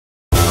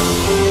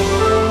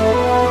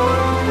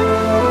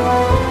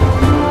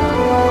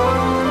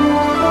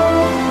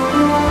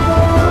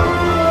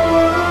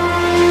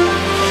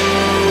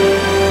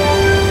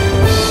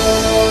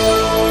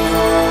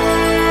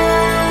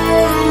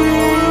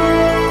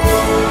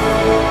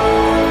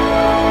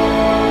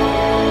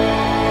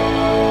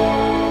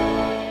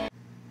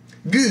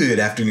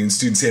afternoon,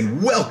 students,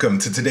 and welcome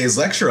to today's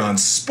lecture on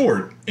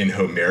sport in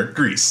Homeric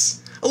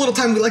Greece, a little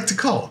time we like to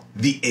call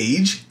the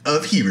Age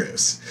of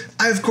Heroes.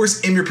 I, of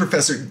course, am your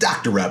professor,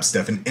 Dr. Rob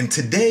Steffen, and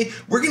today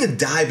we're going to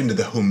dive into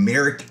the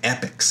Homeric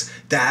epics.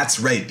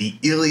 That's right, the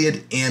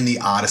Iliad and the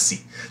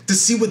Odyssey, to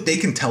see what they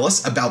can tell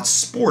us about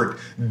sport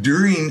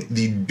during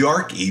the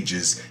Dark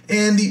Ages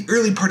and the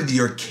early part of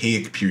the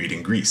Archaic period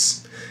in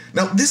Greece.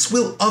 Now, this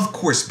will, of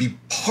course, be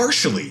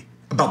partially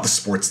about the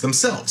sports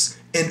themselves.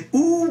 And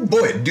ooh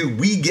boy, do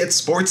we get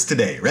sports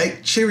today,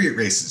 right? Chariot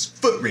races,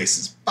 foot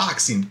races,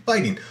 boxing,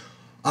 fighting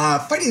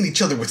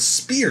each other with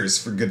spears,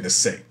 for goodness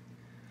sake.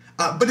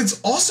 But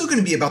it's also going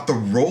to be about the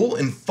role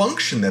and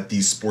function that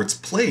these sports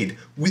played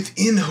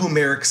within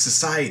Homeric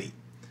society.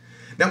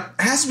 Now,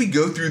 as we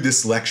go through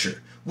this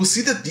lecture, we'll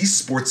see that these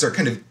sports are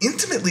kind of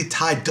intimately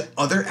tied to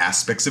other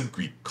aspects of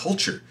Greek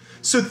culture.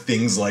 So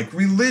things like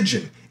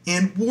religion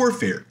and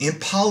warfare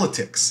and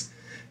politics.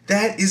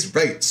 That is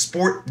right,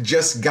 sport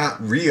just got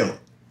real.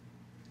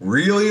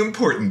 Really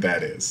important,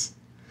 that is.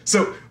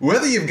 So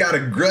whether you've got a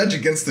grudge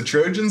against the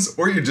Trojans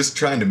or you're just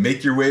trying to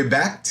make your way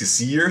back to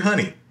see your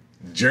honey,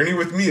 journey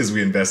with me as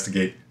we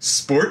investigate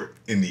sport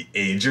in the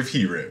Age of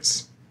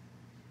Heroes.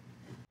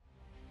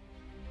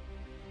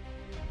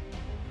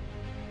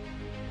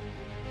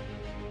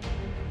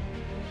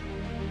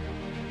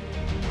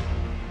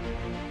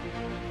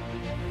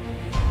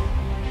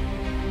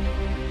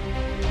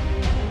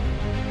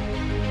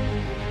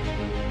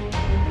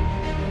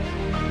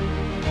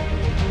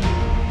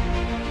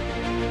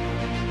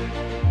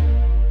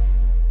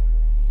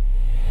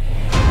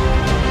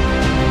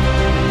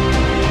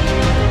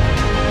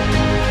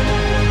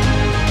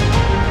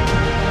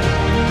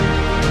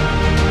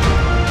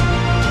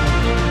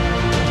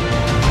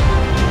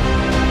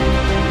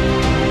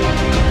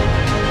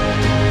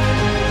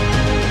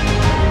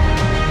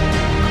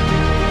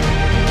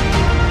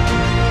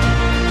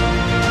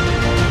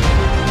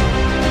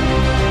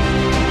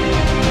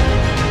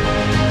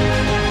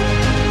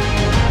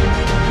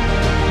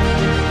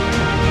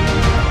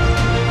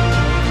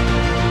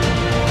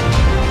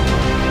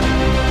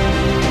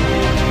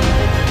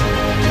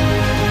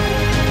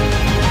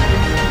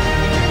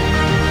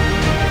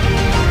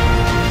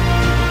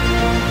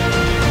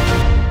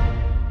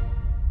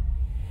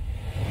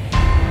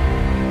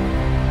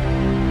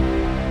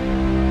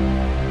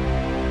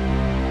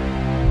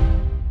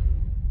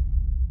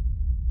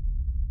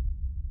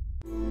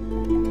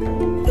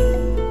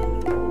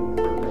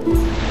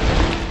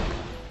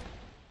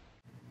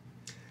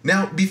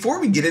 Now, before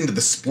we get into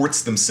the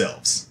sports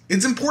themselves,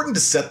 it's important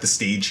to set the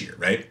stage here,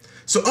 right?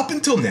 So up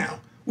until now,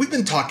 we've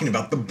been talking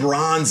about the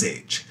Bronze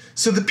Age,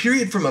 so the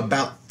period from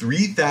about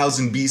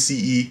 3000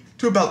 BCE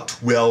to about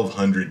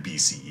 1200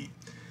 BCE.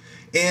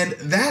 And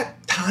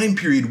that time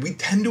period we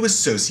tend to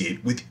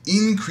associate with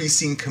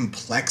increasing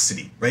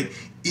complexity, right?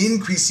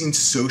 Increasing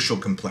social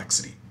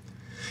complexity.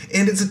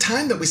 And it's a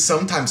time that we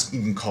sometimes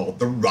even call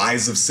the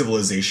rise of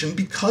civilization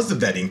because of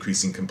that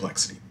increasing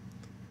complexity.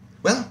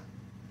 Well,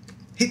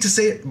 hate to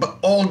say it, but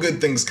all good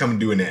things come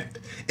to an end.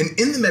 And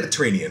in the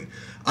Mediterranean,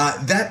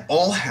 that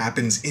all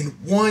happens in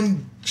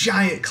one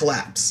giant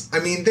collapse. I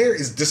mean, there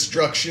is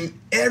destruction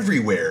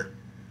everywhere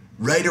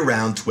right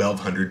around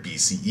 1200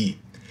 BCE.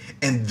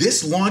 And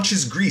this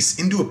launches Greece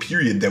into a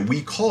period that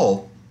we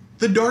call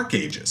the Dark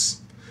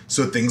Ages.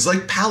 So things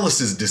like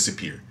palaces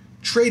disappear,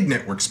 trade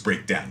networks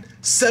break down,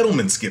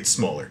 settlements get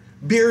smaller,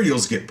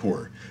 burials get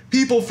poorer,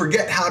 people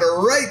forget how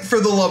to write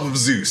for the love of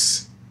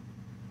Zeus.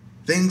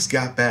 Things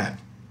got bad.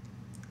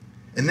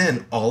 And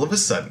then, all of a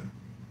sudden,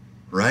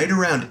 right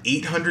around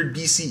 800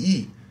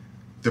 BCE,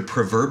 the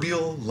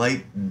proverbial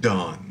light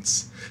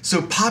dawns.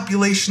 So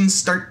populations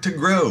start to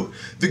grow.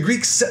 The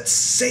Greeks set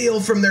sail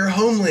from their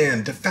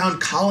homeland to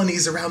found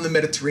colonies around the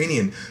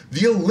Mediterranean.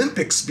 The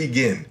Olympics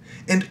begin,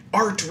 and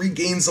art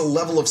regains a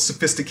level of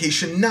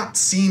sophistication not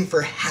seen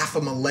for half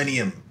a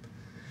millennium.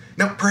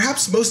 Now,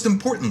 perhaps most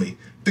importantly,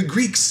 the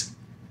Greeks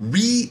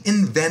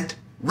reinvent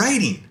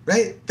writing,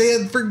 right? They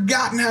had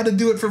forgotten how to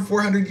do it for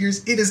 400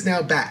 years. It is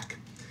now back.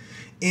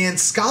 And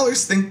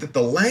scholars think that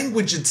the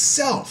language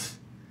itself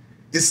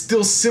is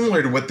still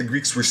similar to what the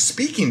Greeks were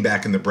speaking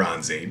back in the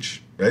Bronze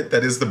Age, right?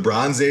 That is, the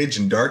Bronze Age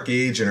and Dark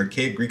Age and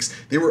Archaic Greeks,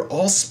 they were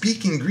all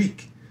speaking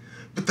Greek.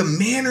 But the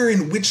manner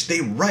in which they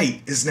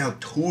write is now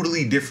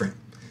totally different.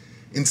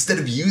 Instead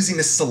of using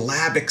a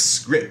syllabic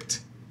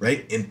script,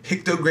 right, in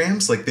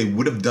pictograms like they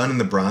would have done in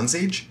the Bronze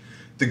Age,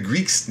 the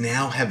Greeks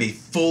now have a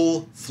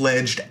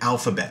full-fledged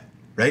alphabet,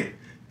 right?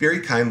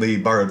 Very kindly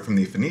borrowed from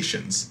the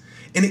Phoenicians.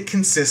 And it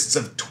consists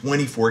of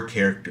 24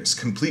 characters,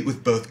 complete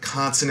with both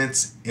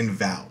consonants and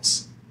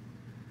vowels.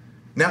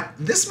 Now,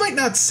 this might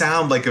not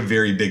sound like a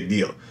very big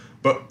deal,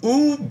 but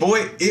ooh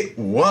boy, it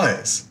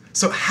was.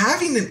 So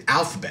having an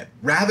alphabet,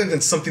 rather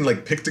than something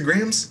like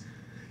pictograms,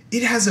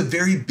 it has a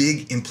very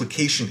big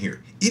implication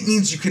here. It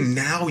means you can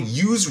now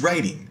use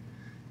writing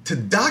to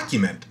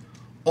document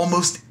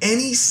almost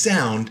any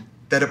sound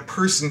that a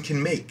person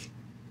can make.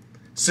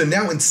 So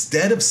now,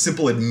 instead of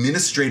simple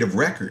administrative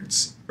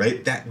records,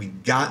 right, that we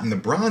got in the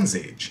Bronze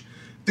Age,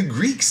 The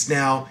Greeks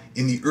now,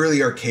 in the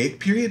early archaic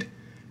period,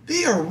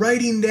 they are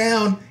writing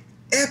down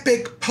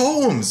epic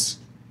poems.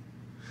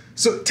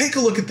 So take a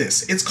look at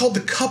this. It's called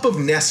the Cup of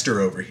Nestor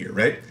over here,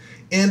 right?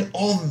 And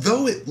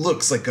although it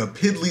looks like a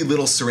piddly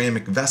little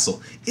ceramic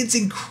vessel, it's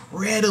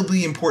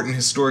incredibly important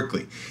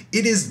historically.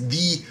 It is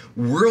the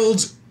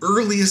world's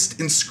earliest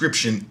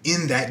inscription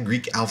in that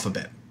Greek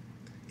alphabet.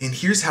 And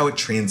here's how it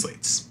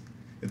translates.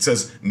 It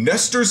says,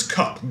 "Nestor's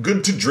cup,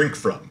 good to drink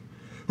from.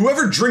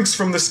 Whoever drinks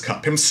from this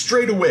cup, him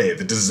straightway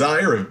the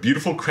desire of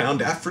beautiful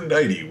crowned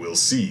Aphrodite will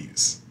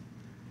seize."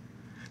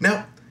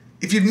 Now,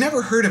 if you've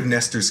never heard of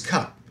Nestor's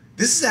cup,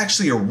 this is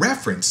actually a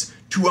reference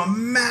to a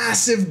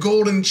massive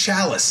golden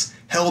chalice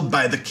held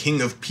by the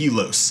king of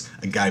Pylos,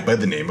 a guy by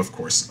the name, of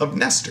course, of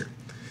Nestor.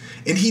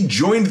 And he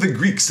joined the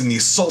Greeks in the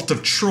assault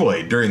of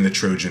Troy during the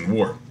Trojan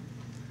War.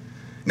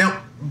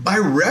 Now, by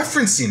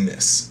referencing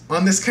this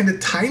on this kind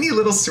of tiny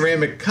little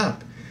ceramic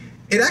cup,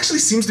 it actually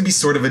seems to be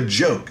sort of a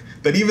joke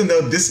that even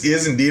though this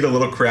is indeed a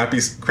little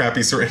crappy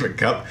ceramic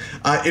cup,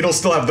 it'll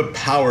still have the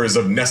powers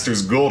of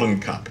Nestor's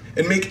golden cup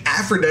and make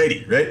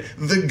Aphrodite, right,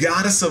 the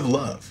goddess of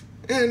love,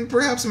 and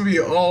perhaps maybe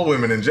all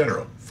women in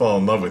general, fall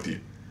in love with you.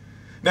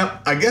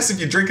 Now, I guess if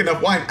you drink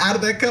enough wine out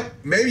of that cup,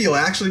 maybe you'll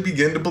actually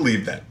begin to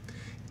believe that.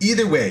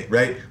 Either way,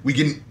 right, we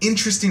get an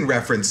interesting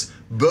reference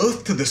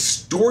both to the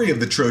story of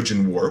the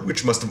Trojan War,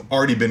 which must have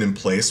already been in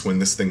place when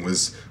this thing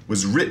was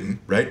written,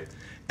 right,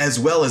 as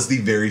well as the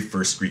very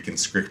first Greek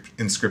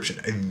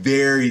inscription, a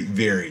very,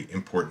 very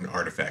important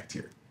artifact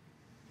here.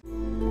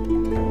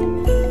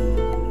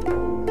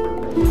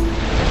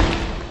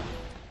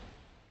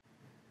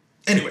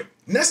 Anyway,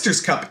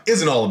 Nestor's cup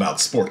isn't all about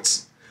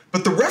sports,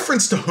 but the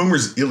reference to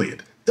Homer's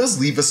Iliad does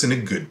leave us in a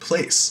good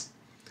place.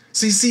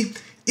 So you see,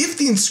 if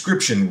the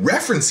inscription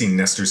referencing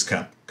Nestor's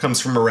cup comes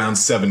from around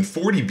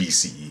 740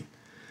 BCE,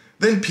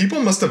 then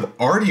people must have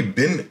already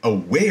been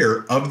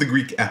aware of the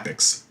Greek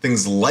epics,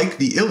 things like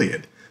the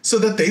Iliad, so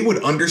that they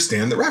would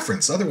understand the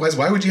reference. Otherwise,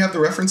 why would you have the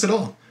reference at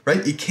all,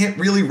 right? You can't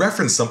really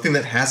reference something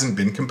that hasn't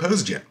been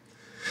composed yet.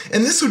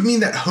 And this would mean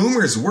that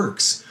Homer's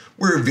works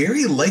were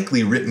very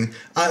likely written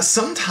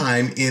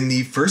sometime in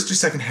the first or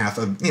second half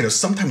of,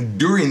 sometime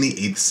during the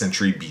 8th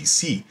century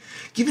BC,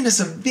 giving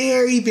us a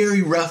very,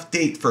 very rough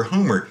date for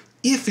Homer,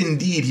 if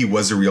indeed he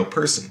was a real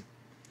person.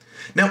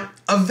 Now,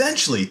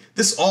 eventually,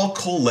 this all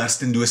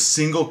coalesced into a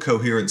single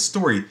coherent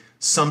story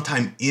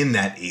sometime in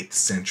that 8th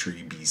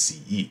century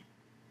BCE.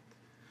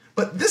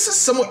 But this is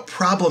somewhat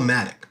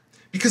problematic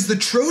because the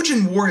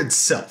Trojan War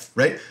itself,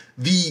 right,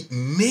 the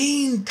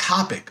main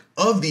topic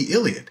of the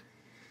Iliad,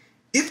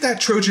 if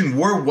that Trojan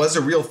War was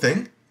a real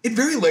thing, it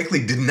very likely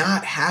did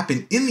not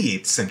happen in the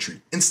 8th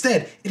century.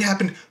 Instead, it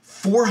happened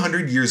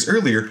 400 years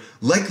earlier,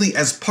 likely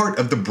as part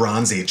of the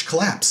Bronze Age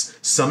collapse,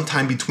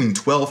 sometime between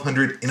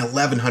 1200 and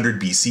 1100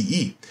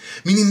 BCE,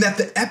 meaning that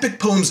the epic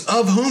poems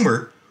of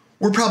Homer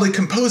were probably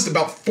composed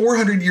about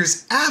 400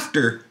 years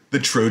after the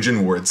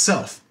Trojan War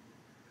itself.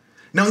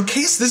 Now, in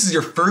case this is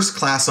your first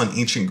class on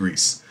ancient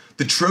Greece,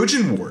 the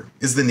Trojan War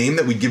is the name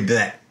that we give to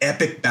that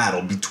epic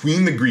battle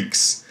between the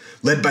Greeks,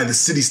 led by the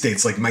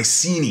city-states like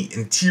Mycenae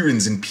and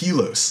Tiryns and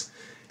Pylos,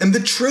 and the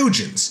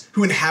Trojans,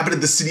 who inhabited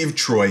the city of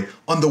Troy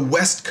on the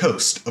west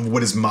coast of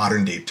what is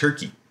modern-day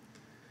Turkey.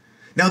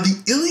 Now,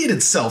 the Iliad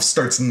itself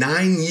starts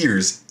 9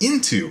 years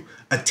into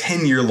a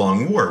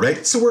 10-year-long war,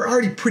 right? So we're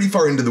already pretty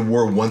far into the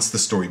war once the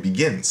story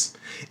begins.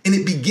 And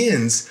it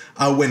begins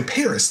when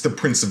Paris, the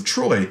prince of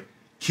Troy,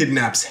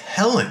 kidnaps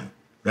Helen,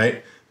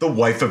 right? The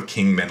wife of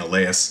King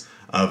Menelaus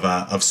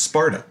of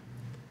Sparta.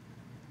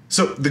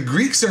 So the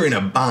Greeks are in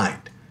a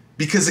bind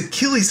because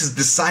Achilles has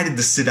decided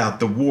to sit out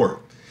the war.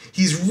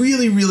 He's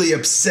really, really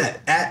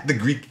upset at the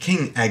Greek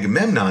king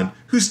Agamemnon,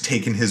 who's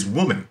taken his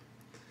woman.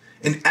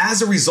 And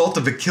as a result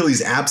of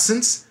Achilles'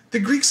 absence, the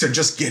Greeks are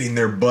just getting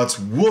their butts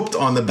whooped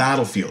on the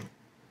battlefield.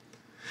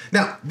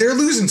 Now, they're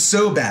losing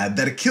so bad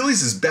that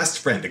Achilles' best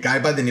friend, a guy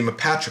by the name of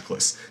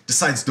Patroclus,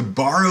 decides to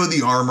borrow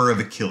the armor of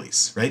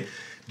Achilles, right?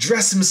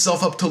 Dress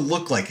himself up to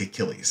look like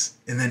Achilles,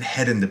 and then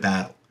head into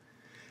battle.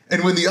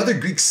 And when the other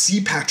Greeks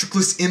see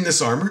Patroclus in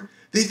this armor,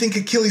 they think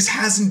Achilles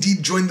has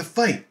indeed joined the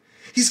fight.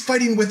 He's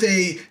fighting with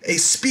a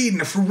speed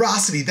and a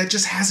ferocity that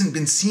just hasn't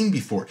been seen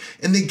before,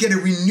 and they get a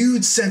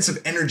renewed sense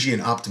of energy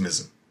and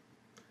optimism.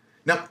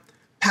 Now,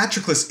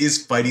 Patroclus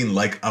is fighting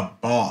like a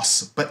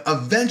boss, but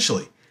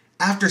eventually,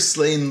 after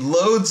slaying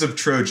loads of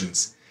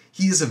Trojans,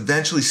 he is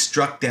eventually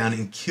struck down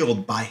and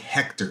killed by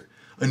Hector,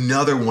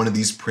 another one of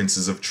these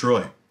princes of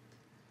Troy.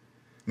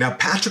 Now,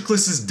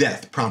 Patroclus'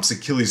 death prompts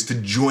Achilles to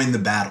join the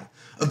battle,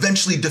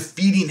 eventually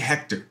defeating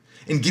Hector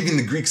and giving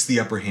the Greeks the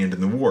upper hand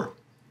in the war.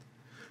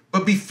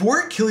 But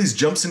before Achilles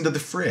jumps into the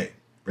fray,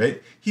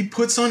 right, he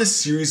puts on a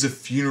series of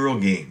funeral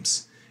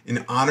games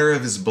in honor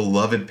of his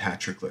beloved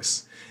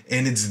Patroclus.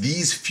 And it's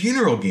these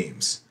funeral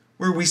games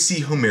where we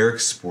see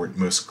Homeric sport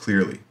most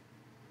clearly.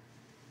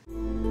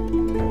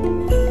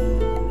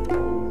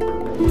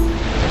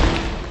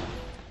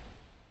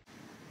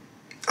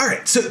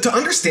 Alright, so to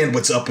understand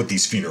what's up with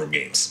these funeral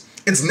games,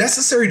 it's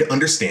necessary to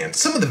understand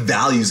some of the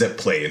values at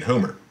play in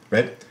Homer,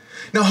 right?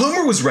 Now,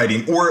 Homer was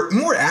writing, or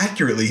more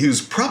accurately, he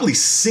was probably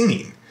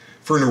singing,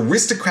 for an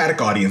aristocratic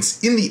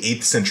audience in the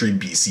 8th century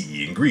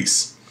BCE in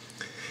Greece.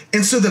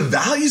 And so the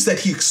values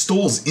that he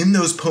extols in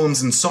those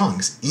poems and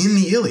songs in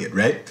the Iliad,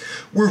 right,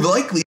 were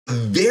likely the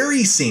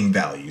very same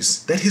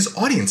values that his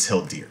audience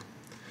held dear.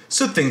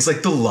 So things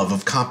like the love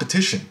of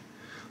competition,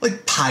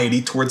 like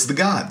piety towards the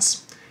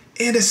gods,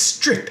 and a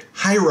strict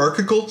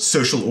hierarchical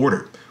social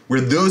order,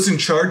 where those in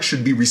charge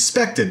should be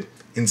respected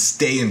and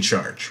stay in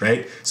charge,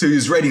 right? So he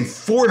was writing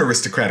for an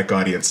aristocratic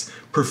audience,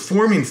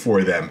 performing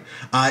for them,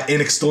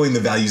 and extolling the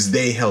values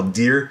they held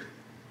dear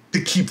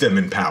to keep them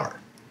in power.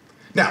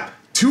 Now,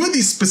 two of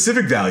these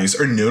specific values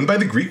are known by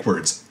the Greek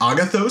words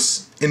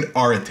agathos and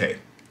arete.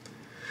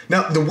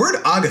 Now, the word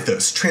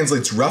agathos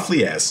translates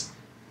roughly as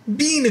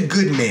being a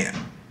good man.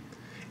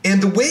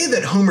 And the way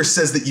that Homer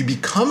says that you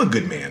become a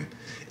good man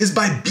is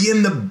by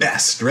being the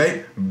best,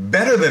 right?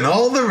 Better than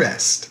all the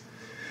rest.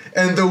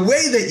 And the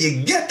way that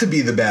you get to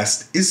be the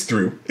best is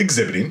through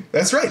exhibiting,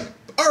 that's right,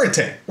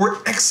 arete, or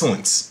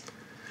excellence.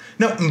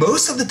 Now,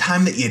 most of the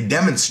time that you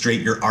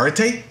demonstrate your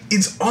arete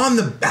is on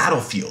the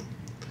battlefield.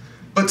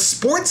 But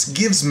sports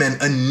gives men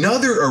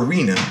another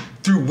arena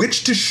through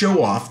which to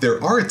show off their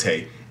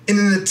arete in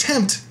an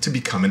attempt to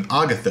become an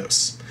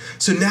agathos.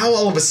 So now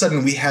all of a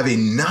sudden we have a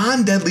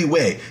non-deadly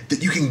way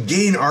that you can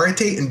gain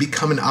arete and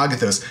become an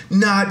agathos,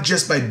 not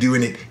just by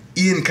doing it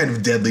in kind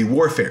of deadly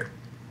warfare.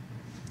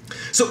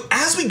 So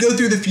as we go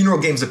through the funeral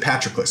games of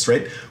Patroclus,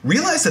 right,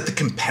 realize that the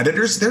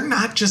competitors, they're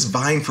not just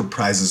vying for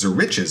prizes or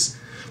riches,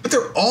 but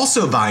they're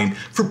also vying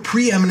for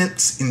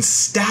preeminence in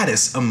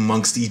status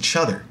amongst each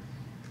other.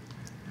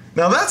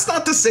 Now that's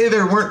not to say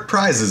there weren't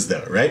prizes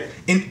though, right?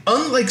 And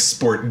unlike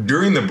sport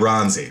during the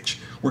Bronze Age,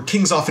 where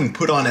kings often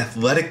put on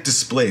athletic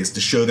displays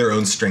to show their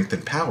own strength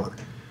and power,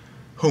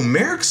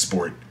 Homeric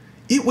sport,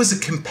 it was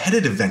a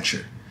competitive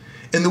venture,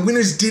 and the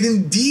winners did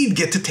indeed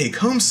get to take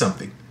home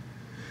something.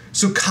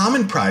 So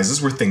common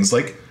prizes were things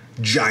like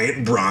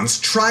giant bronze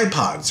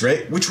tripods,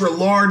 right, which were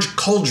large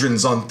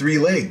cauldrons on 3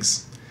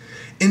 legs,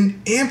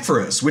 and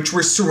amphoras, which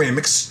were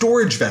ceramic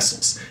storage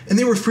vessels, and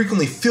they were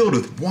frequently filled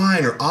with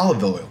wine or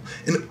olive oil,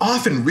 and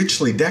often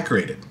richly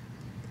decorated.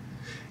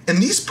 And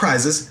these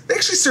prizes, they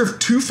actually serve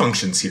 2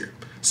 functions here.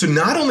 So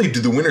not only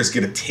do the winners get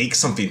to take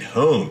something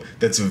home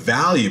that's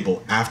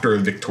valuable after a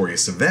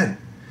victorious event,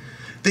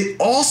 they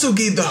also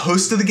gave the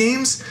host of the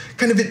games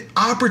kind of an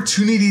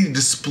opportunity to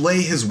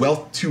display his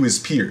wealth to his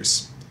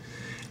peers.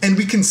 And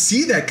we can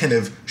see that kind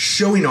of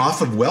showing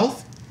off of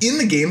wealth in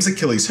the games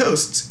Achilles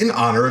hosts in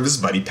honor of his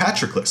buddy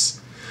Patroclus.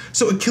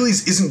 So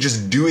Achilles isn't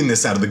just doing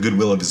this out of the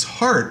goodwill of his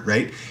heart,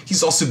 right?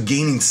 He's also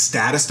gaining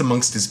status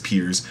amongst his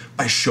peers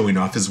by showing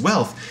off his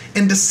wealth.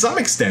 And to some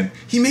extent,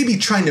 he may be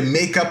trying to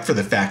make up for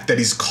the fact that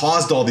he's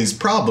caused all these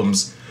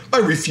problems by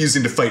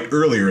refusing to fight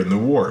earlier in the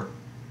war.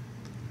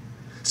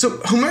 So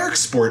Homeric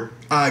sport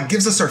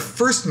gives us our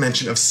first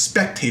mention of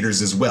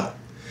spectators as well.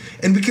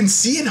 And we can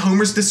see in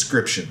Homer's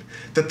description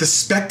that the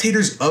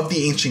spectators of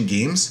the ancient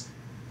games,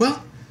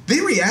 well, they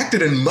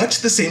reacted in much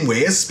the same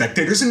way as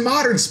spectators in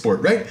modern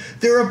sport, right?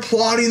 They're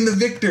applauding the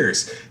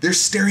victors. They're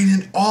staring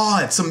in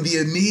awe at some of the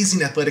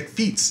amazing athletic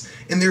feats.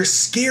 And they're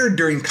scared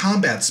during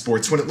combat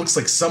sports when it looks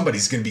like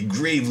somebody's going to be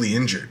gravely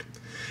injured.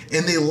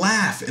 And they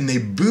laugh and they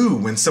boo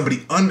when somebody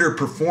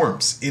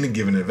underperforms in a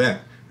given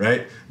event,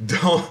 right?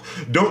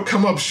 Don't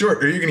come up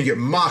short or you're going to get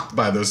mocked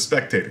by those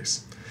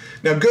spectators.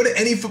 Now go to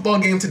any football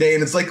game today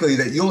and it's likely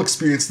that you'll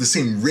experience the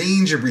same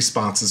range of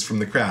responses from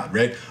the crowd,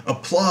 right?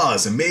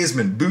 Applause,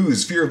 amazement,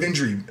 boos, fear of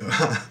injury,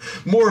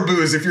 more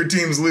boos if your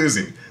team's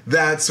losing,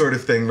 that sort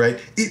of thing,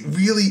 right? It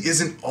really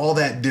isn't all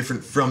that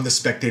different from the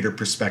spectator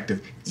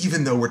perspective,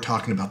 even though we're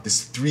talking about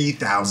this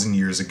 3,000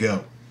 years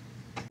ago.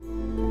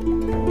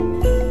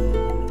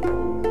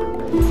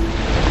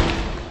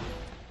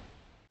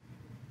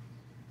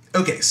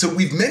 Okay, so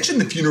we've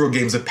mentioned the funeral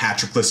games of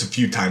Patroclus a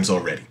few times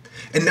already.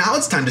 And now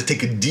it's time to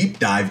take a deep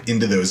dive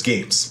into those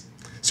games.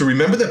 So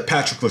remember that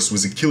Patroclus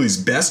was Achilles'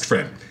 best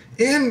friend,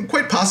 and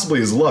quite possibly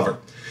his lover.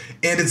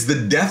 And it's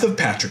the death of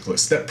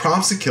Patroclus that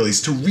prompts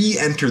Achilles to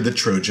re-enter the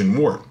Trojan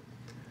War.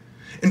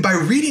 And by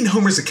reading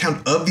Homer's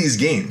account of these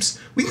games,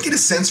 we can get a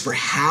sense for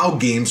how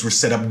games were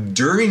set up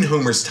during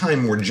Homer's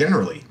time more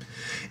generally,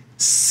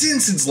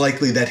 since it's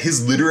likely that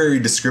his literary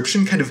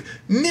description kind of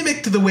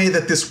mimicked the way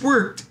that this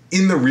worked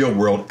in the real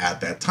world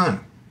at that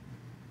time.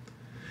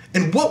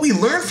 And what we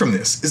learn from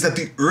this is that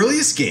the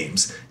earliest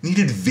games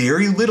needed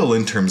very little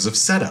in terms of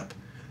setup.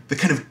 The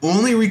kind of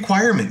only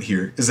requirement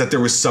here is that there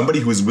was somebody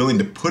who was willing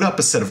to put up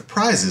a set of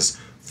prizes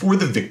for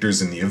the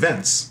victors in the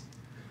events.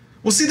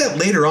 We'll see that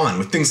later on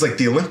with things like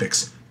the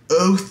Olympics.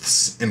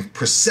 Oaths and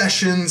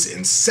processions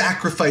and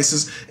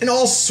sacrifices and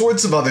all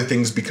sorts of other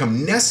things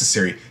become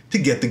necessary to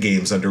get the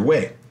games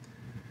underway.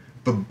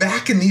 But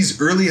back in these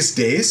earliest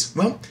days,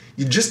 well,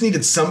 you just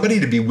needed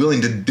somebody to be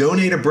willing to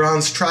donate a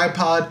bronze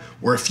tripod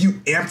or a few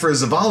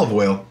amphoras of olive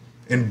oil,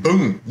 and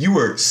boom, you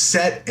were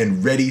set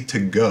and ready to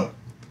go.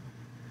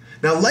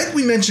 Now, like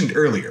we mentioned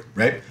earlier,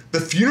 right,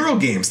 the funeral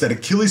games that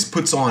Achilles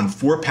puts on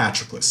for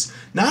Patroclus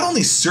not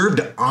only serve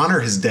to honor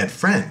his dead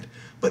friend,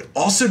 but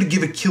also to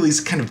give Achilles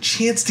kind of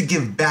chance to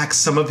give back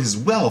some of his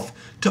wealth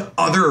to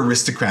other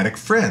aristocratic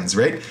friends,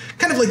 right?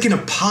 Kind of like an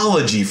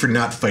apology for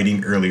not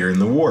fighting earlier in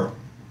the war.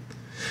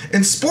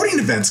 And sporting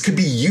events could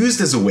be used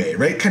as a way,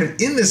 right, kind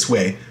of in this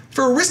way,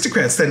 for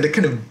aristocrats then to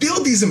kind of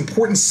build these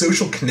important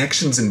social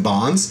connections and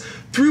bonds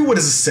through what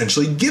is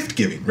essentially gift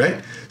giving,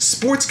 right?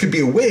 Sports could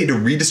be a way to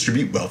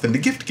redistribute wealth and to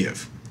gift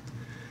give.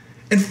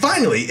 And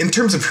finally, in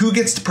terms of who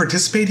gets to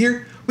participate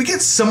here, we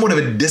get somewhat of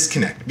a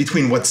disconnect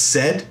between what's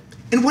said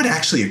and what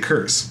actually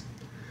occurs.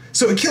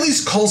 So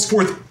Achilles calls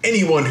forth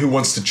anyone who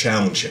wants to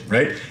challenge him,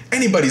 right?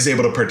 Anybody's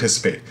able to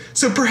participate.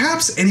 So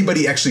perhaps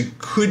anybody actually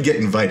could get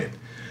invited.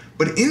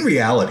 But in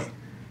reality,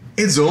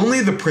 it's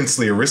only the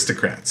princely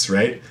aristocrats,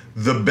 right?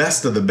 The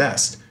best of the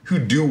best who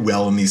do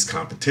well in these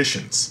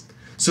competitions.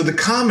 So the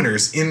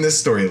commoners in this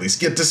story at least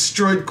get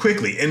destroyed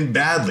quickly and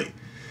badly.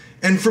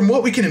 And from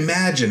what we can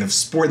imagine of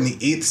sport in the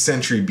 8th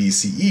century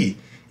BCE,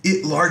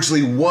 it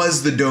largely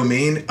was the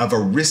domain of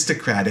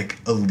aristocratic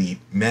elite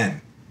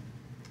men.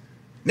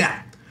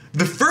 Now,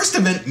 the first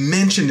event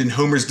mentioned in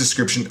Homer's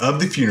description of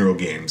the funeral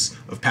games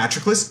of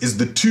Patroclus is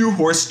the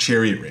 2-horse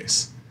chariot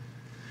race.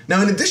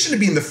 Now, in addition to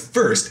being the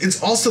first,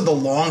 it's also the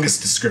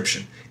longest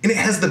description, and it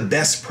has the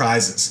best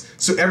prizes.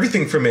 So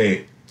everything from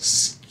a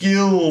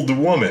skilled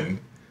woman,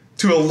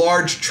 to a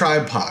large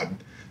tripod,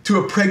 to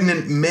a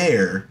pregnant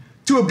mare,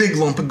 to a big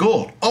lump of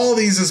gold. All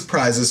these as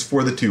prizes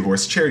for the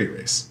 2-horse chariot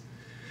race.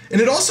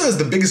 And it also has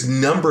the biggest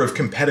number of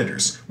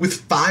competitors,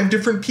 with 5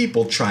 different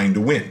people trying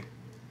to win.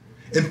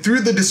 And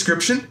through the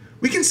description,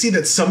 we can see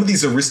that some of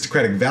these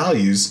aristocratic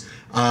values,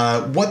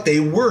 what they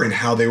were and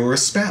how they were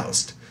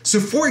espoused. So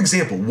for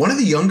example, one of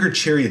the younger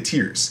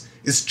charioteers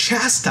is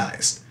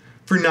chastised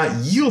for not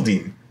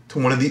yielding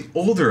to one of the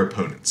older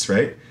opponents,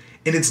 right?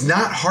 And it's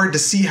not hard to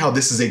see how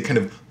this is a kind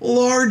of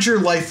larger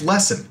life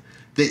lesson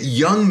that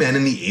young men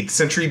in the 8th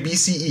century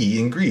BCE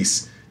in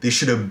Greece, they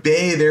should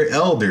obey their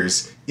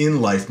elders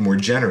in life more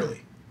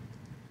generally.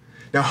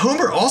 Now,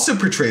 Homer also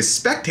portrays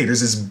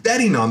spectators as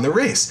betting on the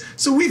race.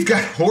 So we've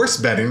got horse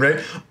betting, right,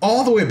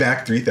 all the way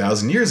back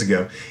 3,000 years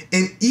ago,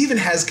 and even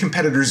has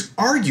competitors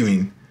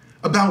arguing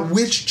about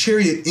which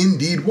chariot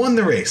indeed won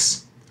the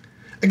race.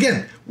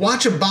 Again,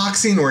 watch a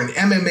boxing or an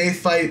MMA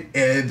fight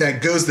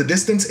that goes the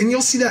distance, and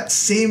you'll see that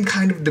same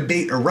kind of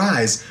debate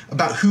arise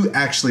about who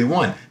actually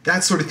won.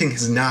 That sort of thing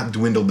has not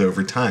dwindled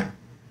over time.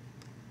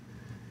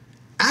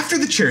 After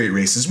the chariot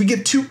races, we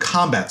get 2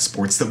 combat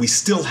sports that we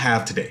still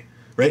have today,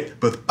 right?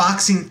 Both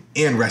boxing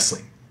and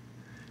wrestling.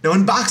 Now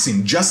in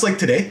boxing, just like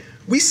today,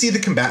 we see the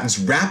combatants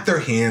wrap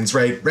their hands,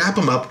 right? Wrap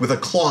them up with a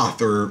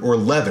cloth or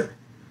leather.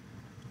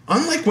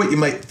 Unlike what you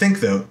might think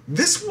though,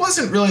 this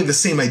wasn't really the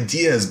same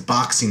idea as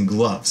boxing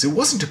gloves. It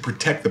wasn't to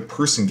protect the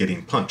person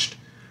getting punched.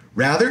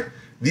 Rather,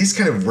 these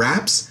kind of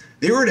wraps,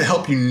 they were to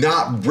help you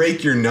not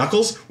break your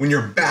knuckles when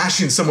you're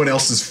bashing someone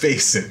else's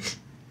face in.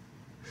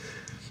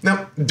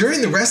 Now,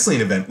 during the wrestling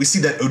event, we see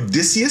that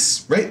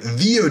Odysseus, right,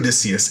 the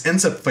Odysseus,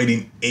 ends up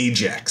fighting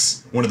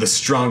Ajax, one of the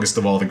strongest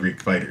of all the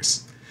Greek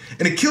fighters.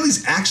 And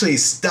Achilles actually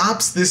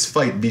stops this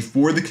fight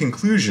before the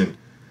conclusion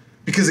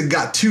because it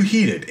got too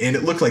heated and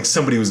it looked like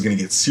somebody was going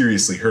to get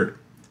seriously hurt.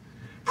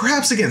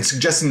 Perhaps again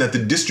suggesting that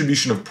the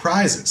distribution of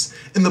prizes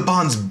and the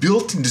bonds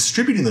built in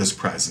distributing those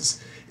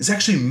prizes is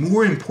actually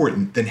more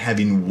important than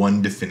having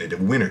one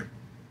definitive winner.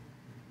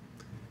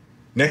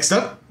 Next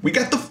up, we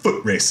got the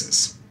foot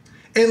races.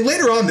 And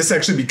later on, this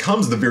actually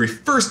becomes the very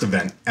first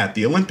event at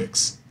the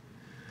Olympics.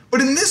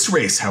 But in this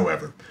race,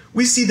 however,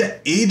 we see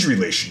that age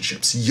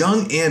relationships,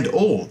 young and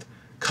old,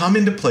 come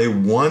into play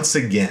once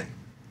again.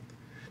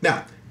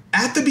 Now,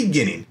 at the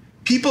beginning,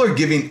 people are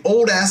giving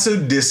old-ass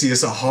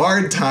Odysseus a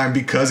hard time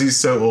because he's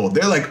so old.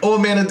 They're like, "Oh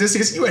man,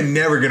 Odysseus, you are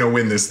never going to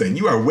win this thing.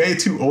 You are way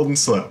too old and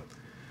slow."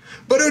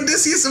 But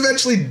Odysseus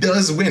eventually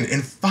does win,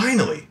 and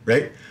finally,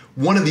 right,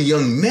 one of the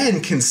young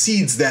men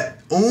concedes that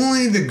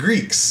only the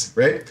Greeks,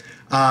 right,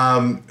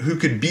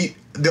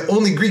 the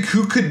only Greek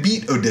who could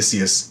beat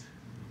Odysseus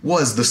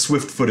was the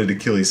swift-footed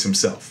Achilles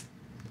himself.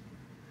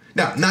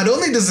 Now, not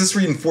only does this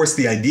reinforce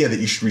the idea that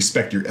you should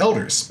respect your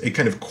elders, a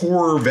kind of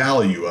core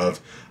value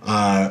of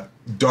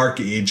Dark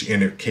Age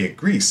and archaic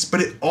Greece, but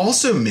it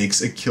also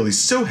makes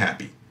Achilles so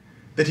happy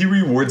that he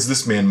rewards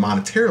this man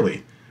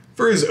monetarily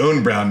for his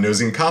own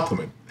brown-nosing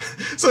compliment.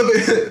 So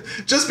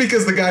just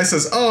because the guy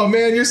says, "Oh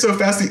man, you're so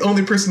fast, the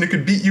only person who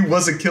could beat you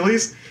was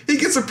Achilles," he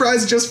gets a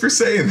prize just for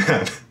saying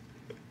that.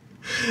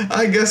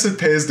 I guess it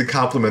pays to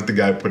compliment the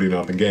guy putting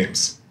on the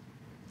games.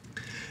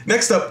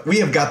 Next up, we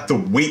have got the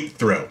weight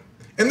throw.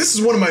 And this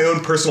is one of my own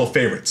personal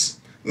favorites.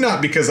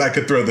 Not because I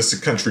could throw this a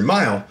country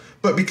mile,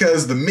 but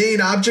because the main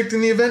object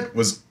in the event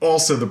was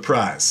also the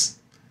prize.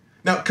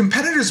 Now,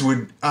 competitors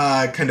would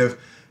kind of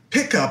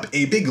pick up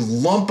a big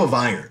lump of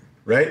iron,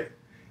 right?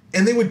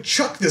 And they would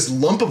chuck this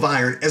lump of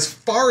iron as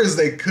far as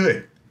they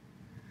could.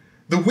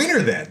 The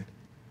winner then,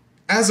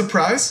 as a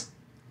prize,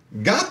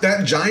 got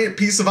that giant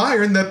piece of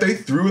iron that they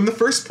threw in the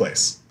first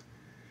place.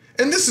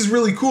 And this is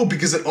really cool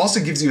because it also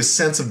gives you a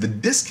sense of the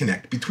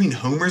disconnect between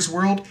Homer's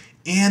world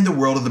and the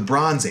world of the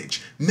Bronze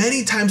Age.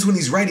 Many times when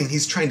he's writing,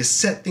 he's trying to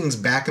set things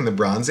back in the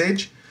Bronze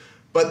Age,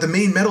 but the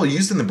main metal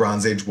used in the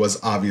Bronze Age was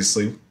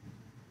obviously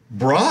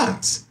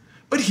bronze.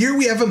 But here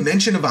we have a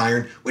mention of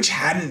iron, which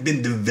hadn't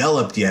been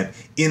developed yet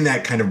in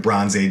that kind of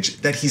Bronze Age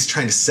that he's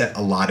trying to set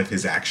a lot of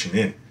his action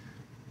in.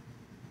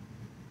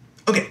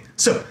 Okay,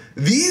 so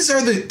these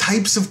are the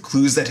types of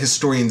clues that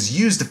historians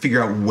use to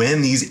figure out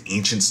when these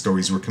ancient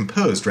stories were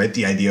composed, right?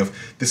 The idea of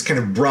this kind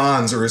of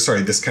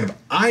this kind of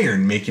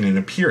iron making an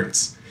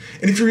appearance.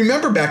 And if you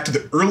remember back to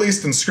the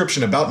earliest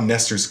inscription about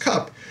Nestor's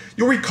cup,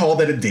 you'll recall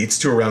that it dates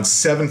to around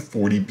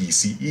 740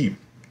 BCE,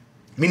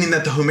 meaning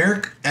that the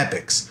Homeric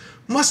epics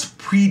must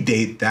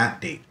predate that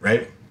date,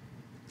 right?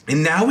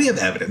 And now we have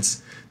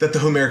evidence that the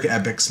Homeric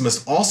epics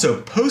must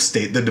also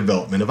postdate the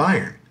development of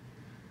iron.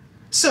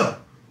 So,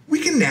 we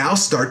can now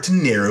start to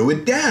narrow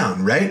it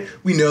down, right?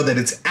 We know that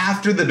it's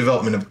after the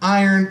development of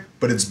iron,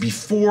 but it's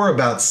before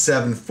about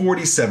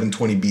 740,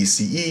 720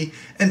 BCE,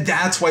 and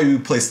that's why we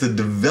place the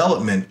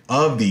development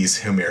of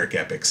these Homeric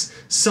epics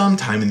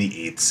sometime in the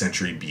 8th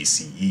century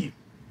BCE.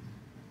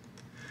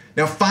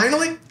 Now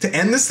finally, to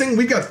end this thing,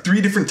 we've got 3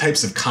 different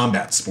types of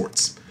combat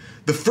sports.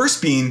 The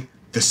first being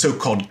the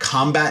so-called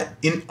combat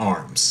in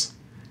arms.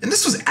 And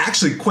this was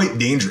actually quite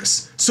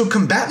dangerous. So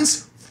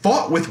combatants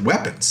fought with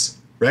weapons,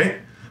 right?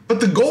 But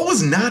the goal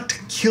was not to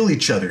kill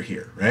each other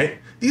here, right?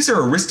 These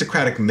are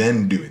aristocratic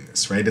men doing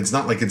this, right? It's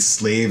not like it's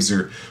slaves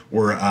or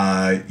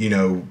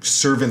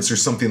servants or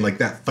something like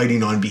that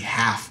fighting on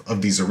behalf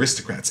of these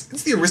aristocrats.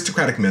 It's the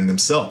aristocratic men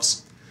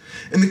themselves.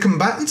 And the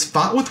combatants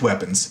fought with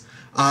weapons,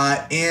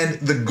 and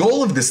the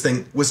goal of this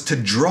thing was to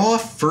draw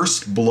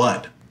first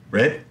blood,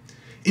 right?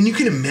 And you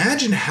can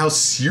imagine how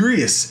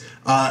serious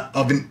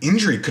of an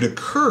injury could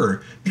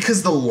occur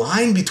because the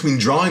line between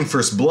drawing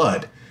first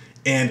blood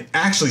and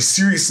actually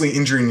seriously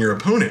injuring your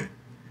opponent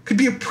could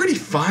be a pretty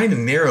fine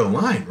and narrow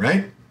line,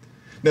 right?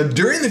 Now,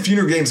 during the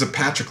funeral games of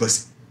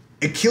Patroclus,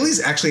 Achilles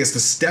actually has to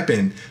step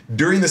in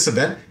during this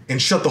event and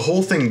shut the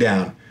whole thing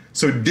down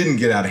so it didn't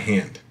get out of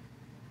hand.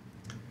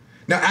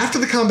 Now, after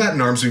the combat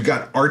in arms, we've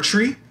got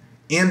archery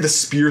and the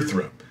spear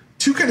throw,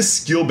 2 kind of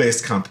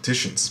skill-based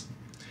competitions.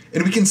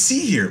 And we can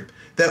see here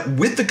that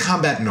with the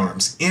combat in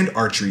arms and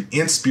archery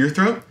and spear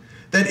throw,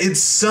 that it's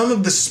some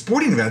of the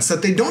sporting events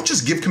that they don't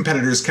just give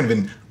competitors kind of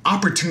an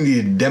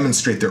opportunity to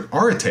demonstrate their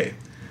arete.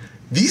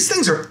 These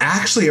things are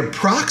actually a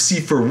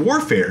proxy for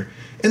warfare,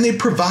 and they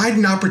provide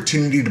an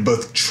opportunity to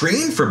both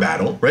train for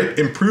battle, right?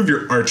 Improve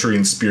your archery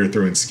and spear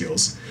throwing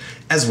skills,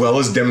 as well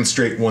as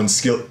demonstrate one's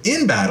skill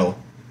in battle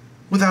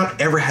without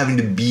ever having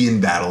to be in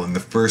battle in the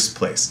first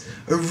place.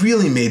 A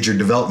really major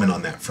development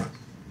on that front.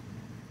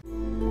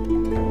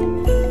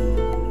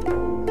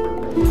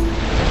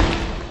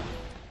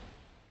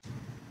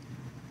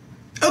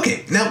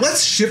 Okay, now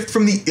let's shift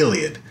from the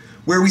Iliad,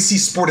 where we see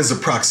sport as a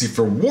proxy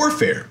for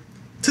warfare,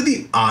 to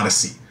the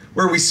Odyssey,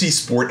 where we see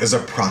sport as a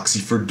proxy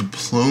for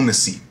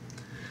diplomacy.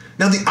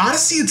 Now, the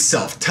Odyssey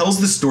itself tells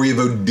the story of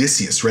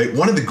Odysseus, right?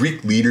 One of the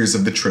Greek leaders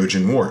of the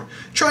Trojan War,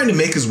 trying to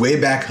make his way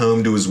back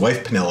home to his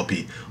wife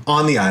Penelope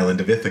on the island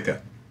of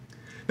Ithaca.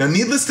 Now,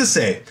 needless to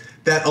say,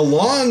 that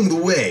along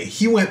the way,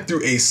 he went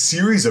through a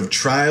series of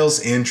trials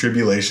and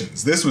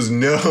tribulations. This was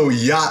no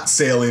yacht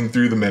sailing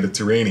through the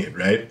Mediterranean,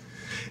 right?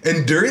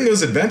 And during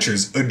those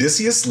adventures,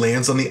 Odysseus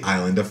lands on the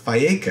island of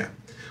Phaeaca,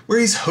 where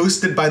he's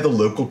hosted by the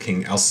local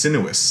king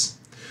Alcinous,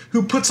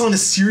 who puts on a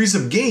series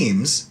of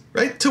games,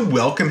 right, to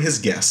welcome his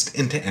guest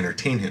and to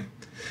entertain him.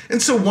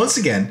 And so once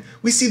again,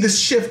 we see this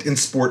shift in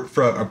sport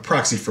from a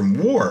proxy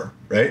from war,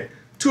 right,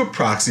 to a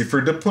proxy for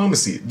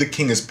diplomacy. The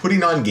king is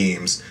putting on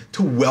games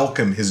to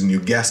welcome his new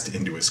guest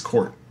into his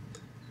court.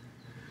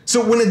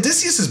 So when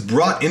Odysseus is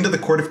brought into the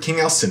court of King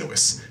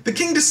Alcinous, the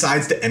king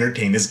decides to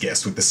entertain his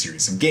guest with a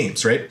series of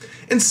games, right?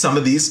 And some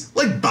of these,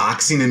 like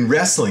boxing and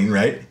wrestling,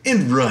 right,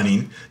 and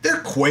running, they're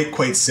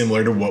quite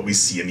similar to what we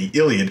see in the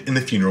Iliad in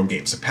the funeral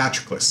games of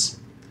Patroclus.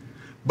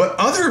 But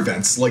other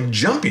events, like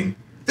jumping,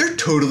 they're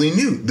totally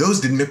new. Those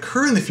didn't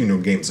occur in the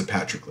funeral games of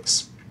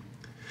Patroclus.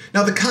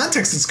 Now the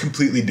context is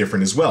completely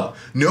different as well.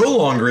 No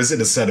longer is it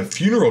a set of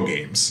funeral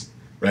games,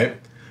 right?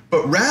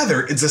 But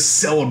rather it's a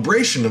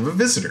celebration of a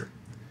visitor.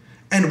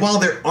 And while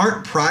there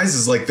aren't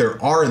prizes like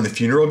there are in the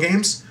funeral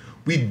games,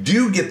 we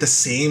do get the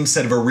same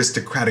set of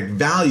aristocratic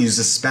values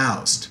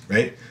espoused,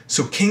 right?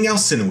 So King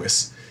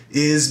Alcinous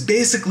is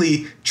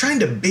basically trying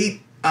to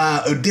bait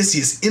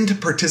Odysseus into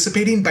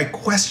participating by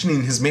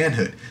questioning his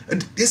manhood.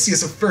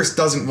 Odysseus at first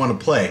doesn't want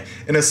to play,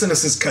 and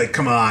Alcinous is like,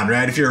 come on,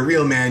 right? If you're a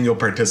real man, you'll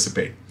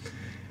participate.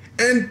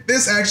 And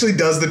this actually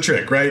does the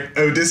trick, right?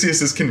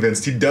 Odysseus is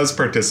convinced he does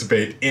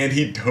participate, and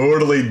he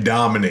totally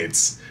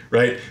dominates,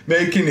 right?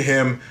 Making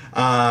him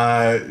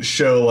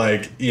show,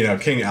 like, you know,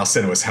 King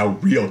Alcinous how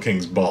real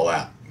kings ball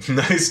out.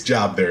 Nice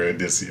job there,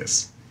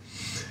 Odysseus.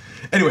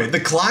 Anyway, the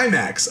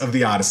climax of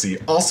the Odyssey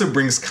also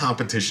brings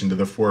competition to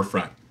the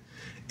forefront.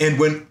 And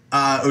when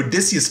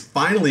Odysseus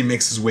finally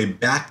makes his way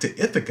back to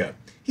Ithaca,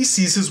 he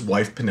sees his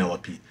wife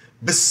Penelope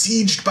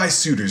besieged by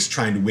suitors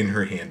trying to win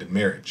her hand in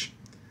marriage.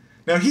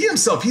 Now he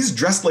himself, he's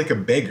dressed like a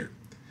beggar,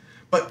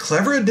 But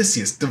clever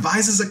Odysseus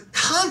devises a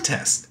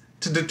contest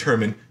to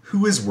determine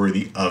who is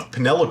worthy of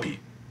Penelope.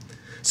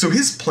 So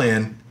his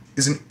plan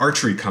is an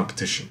archery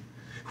competition.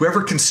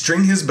 Whoever can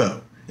string his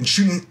bow and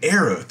shoot an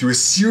arrow through a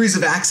series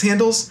of axe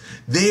handles,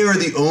 they are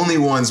the only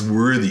ones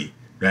worthy,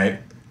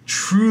 right?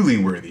 Truly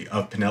worthy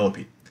of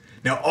Penelope.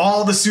 Now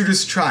all the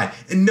suitors try,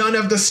 and none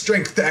have the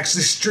strength to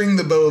actually string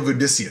the bow of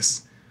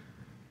Odysseus.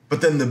 But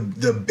then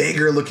the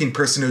beggar-looking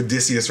person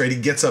Odysseus, right? He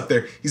gets up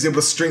there, he's able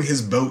to string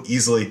his bow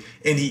easily,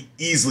 and he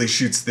easily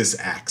shoots this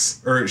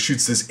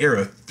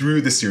arrow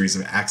through the series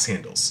of axe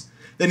handles.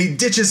 Then he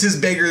ditches his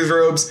beggar's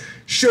robes,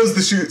 shows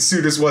the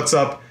suitors what's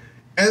up,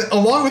 and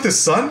along with his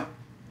son,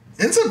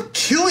 ends up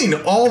killing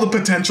all the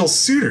potential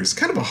suitors.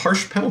 Kind of a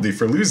harsh penalty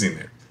for losing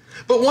there.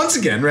 But once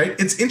again, right,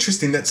 it's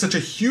interesting that such a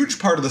huge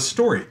part of the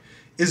story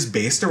is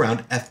based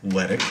around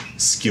athletic,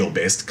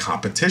 skill-based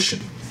competition.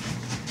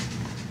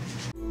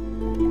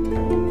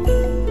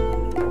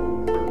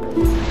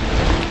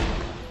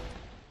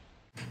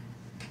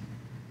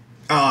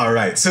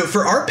 Alright, so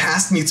for our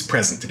past meets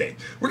present today,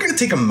 we're going to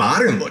take a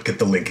modern look at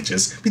the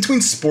linkages between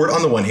sport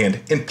on the one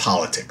hand and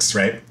politics,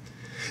 right?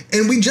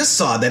 And we just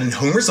saw that in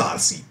Homer's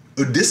Odyssey,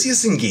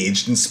 Odysseus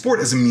engaged in sport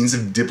as a means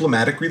of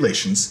diplomatic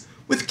relations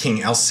with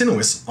King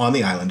Alcinous on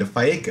the island of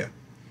Phaeaca.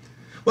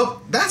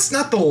 Well, that's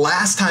not the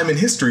last time in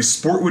history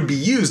sport would be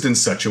used in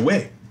such a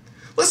way.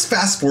 Let's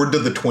fast forward to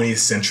the 20th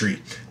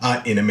century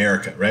in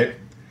America, right?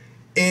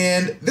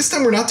 And this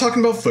time we're not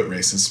talking about foot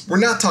races, we're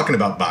not talking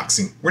about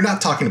boxing, we're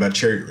not talking about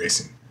chariot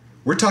racing.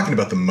 We're talking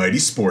about the mighty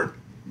sport,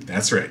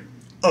 that's right,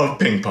 of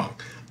ping pong.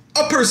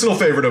 A personal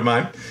favorite of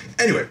mine.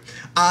 Anyway,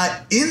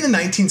 in the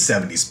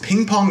 1970s,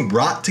 ping pong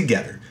brought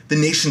together the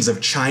nations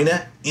of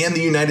China and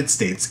the United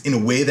States in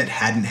a way that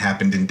hadn't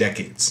happened in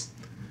decades.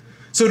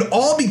 So it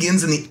all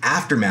begins in the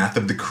aftermath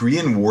of the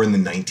Korean War in the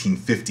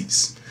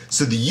 1950s.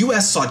 So the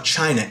US saw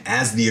China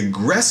as the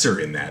aggressor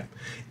in that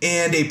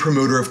and a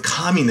promoter of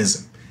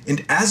communism.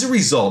 And as a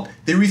result,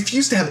 they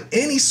refused to have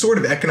any sort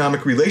of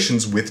economic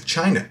relations with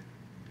China.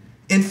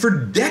 And for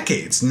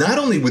decades, not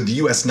only would the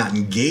US not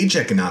engage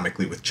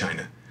economically with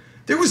China,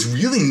 there was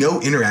really no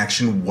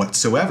interaction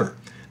whatsoever.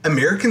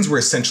 Americans were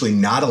essentially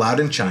not allowed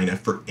in China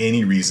for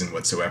any reason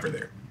whatsoever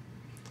there.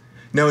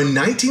 Now in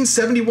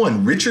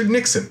 1971, Richard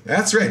Nixon,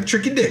 that's right,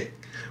 Tricky Dick,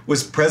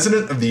 was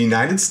president of the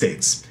United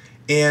States,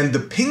 and the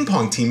ping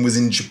pong team was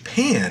in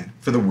Japan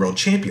for the World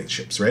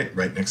Championships, right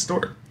next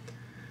door.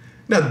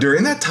 Now,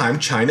 during that time,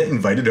 China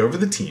invited over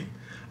the team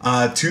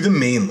to the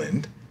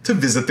mainland to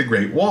visit the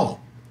Great Wall,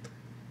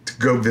 to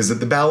go visit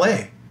the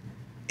ballet,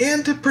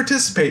 and to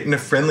participate in a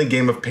friendly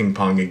game of ping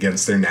pong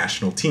against their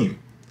national team.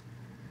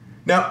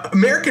 Now,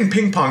 American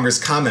ping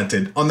pongers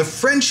commented on the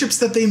friendships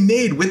that they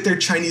made with their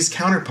Chinese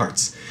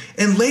counterparts,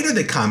 and later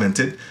they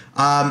commented,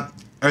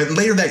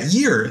 later that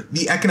year,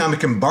 the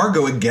economic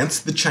embargo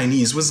against the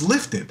Chinese was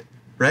lifted,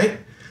 right?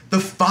 The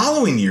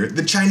following year,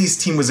 the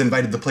Chinese team was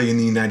invited to play in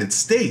the United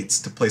States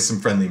to play some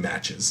friendly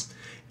matches.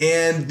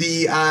 And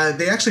they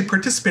actually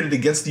participated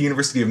against the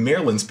University of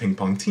Maryland's ping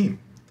pong team.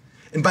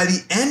 And by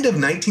the end of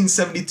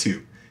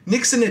 1972,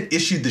 Nixon had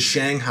issued the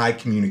Shanghai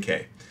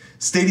Communique,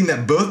 stating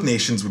that both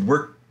nations would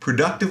work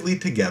productively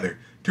together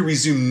to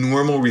resume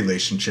normal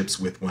relationships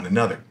with one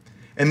another.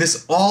 And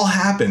this all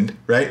happened,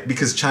 right,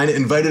 because China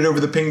invited over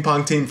the ping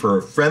pong team for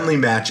a friendly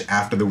match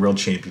after the World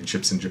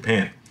Championships in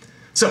Japan.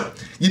 So,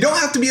 you don't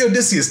have to be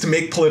Odysseus to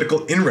make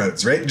political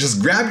inroads, right?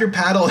 Just grab your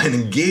paddle and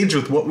engage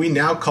with what we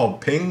now call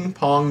ping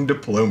pong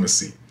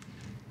diplomacy.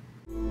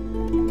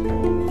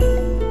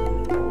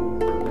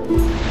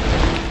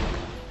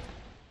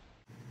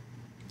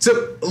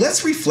 So,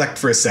 let's reflect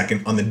for a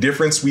second on the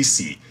difference we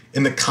see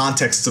in the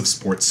context of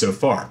sports so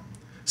far.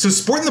 So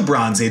sport in the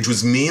Bronze Age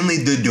was mainly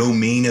the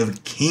domain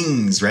of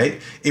kings, right?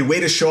 A way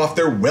to show off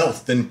their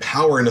wealth and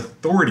power and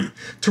authority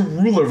to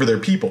rule over their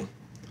people.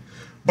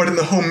 But in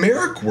the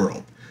Homeric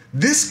world,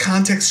 this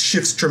context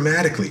shifts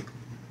dramatically.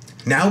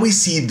 Now we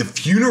see the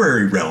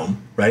funerary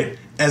realm, right,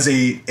 as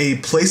a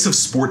place of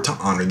sport to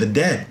honor the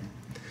dead.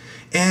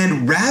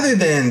 And rather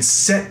than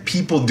set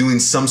people doing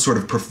some sort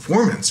of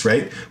performance,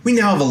 right, we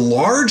now have a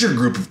larger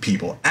group of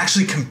people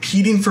actually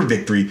competing for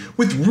victory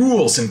with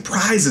rules and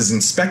prizes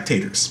and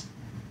spectators.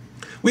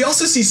 We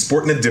also see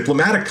sport in a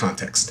diplomatic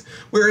context,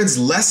 where it's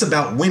less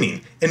about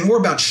winning and more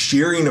about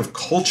sharing of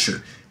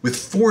culture with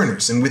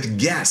foreigners and with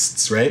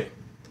guests, right?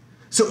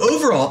 So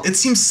overall, it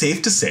seems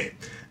safe to say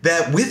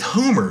that with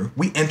Homer,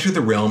 we enter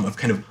the realm of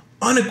kind of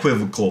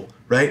unequivocal,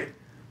 right,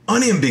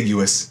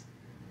 unambiguous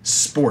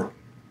sport,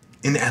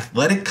 an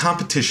athletic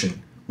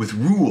competition with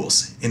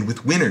rules and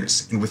with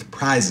winners and with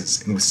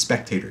prizes and with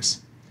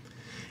spectators.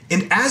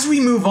 And as we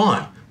move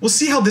on, we'll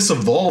see how this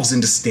evolves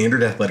into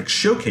standard athletic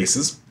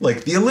showcases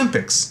like the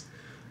Olympics,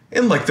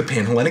 and like the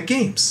Pan-Hellenic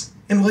Games,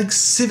 and like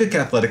civic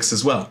athletics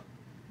as well.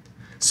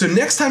 So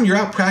next time you're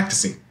out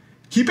practicing,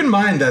 keep in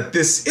mind that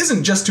this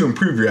isn't just to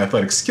improve your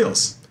athletic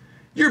skills.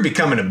 You're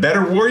becoming a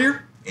better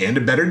warrior and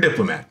a better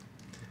diplomat.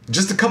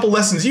 Just a couple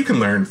lessons you can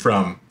learn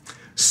from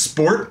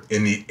Sport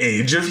in the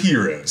Age of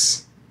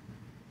Heroes.